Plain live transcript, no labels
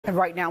And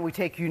right now we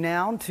take you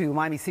now to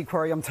Miami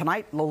Seaquarium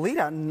tonight.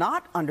 Lolita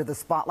not under the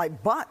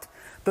spotlight, but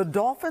the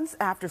Dolphins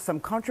after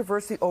some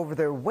controversy over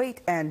their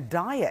weight and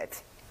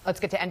diet. Let's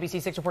get to NBC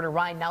 6 reporter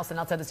Ryan Nelson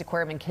outside the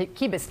Seaquarium in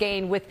Key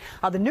Biscayne with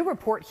the new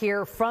report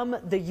here from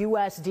the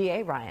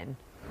USDA. Ryan.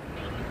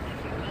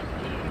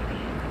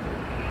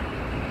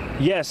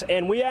 Yes,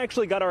 and we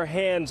actually got our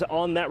hands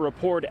on that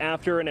report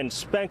after an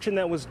inspection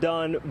that was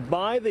done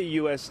by the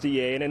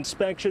USDA, an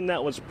inspection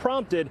that was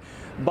prompted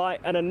by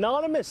an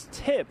anonymous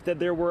tip that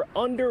there were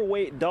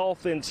underweight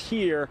dolphins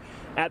here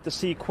at the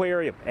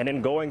Seaquarium. And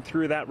in going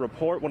through that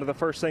report, one of the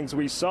first things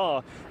we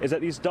saw is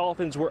that these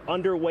dolphins were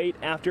underweight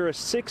after a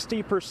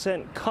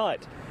 60%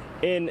 cut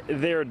in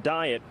their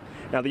diet.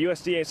 Now, the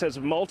USDA says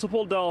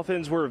multiple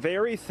dolphins were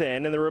very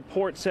thin, and the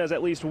report says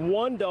at least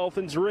one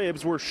dolphin's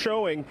ribs were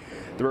showing.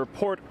 The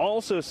report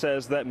also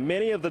says that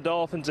many of the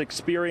dolphins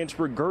experienced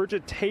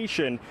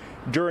regurgitation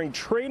during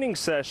training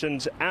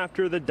sessions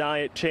after the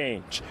diet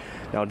change.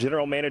 Now,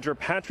 General Manager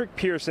Patrick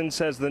Pearson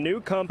says the new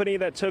company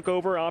that took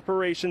over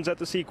operations at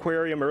the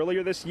Seaquarium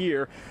earlier this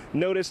year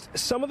noticed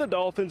some of the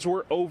dolphins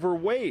were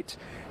overweight.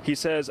 He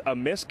says a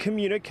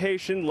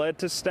miscommunication led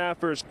to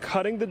staffers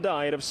cutting the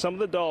diet of some of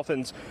the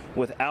dolphins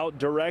without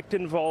direct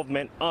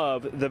involvement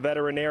of the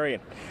veterinarian.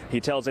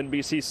 He tells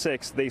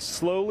NBC6 they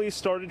slowly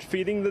started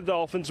feeding the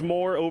dolphins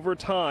more over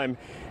time,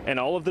 and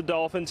all of the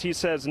dolphins, he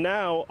says,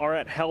 now are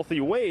at healthy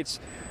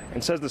weights,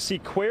 and says the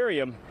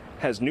Seaquarium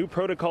has new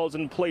protocols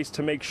in place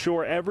to make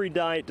sure every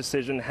diet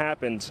decision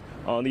happens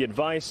on the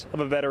advice of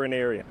a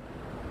veterinarian.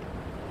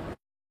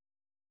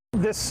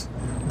 This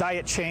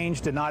diet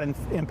change did not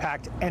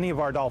impact any of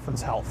our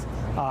dolphins' health.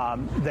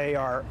 They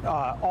are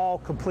all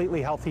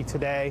completely healthy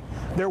today.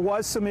 There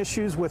was some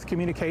issues with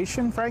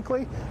communication,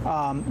 frankly,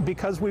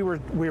 because we were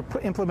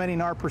implementing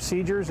our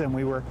procedures and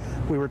we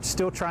were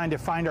still trying to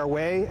find our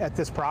way at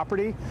this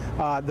property.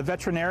 The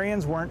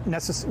veterinarians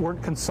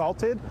weren't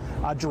consulted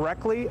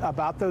directly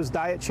about those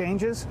diet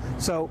changes,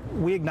 so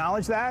we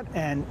acknowledge that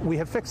and we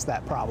have fixed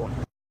that problem.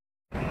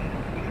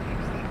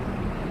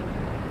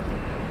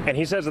 And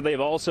he says that they've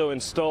also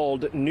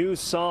installed new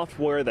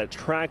software that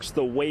tracks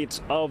the weights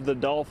of the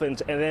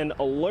dolphins and then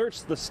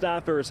alerts the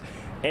staffers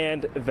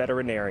and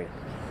veterinarian.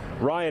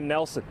 Ryan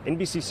Nelson,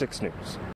 NBC6 News.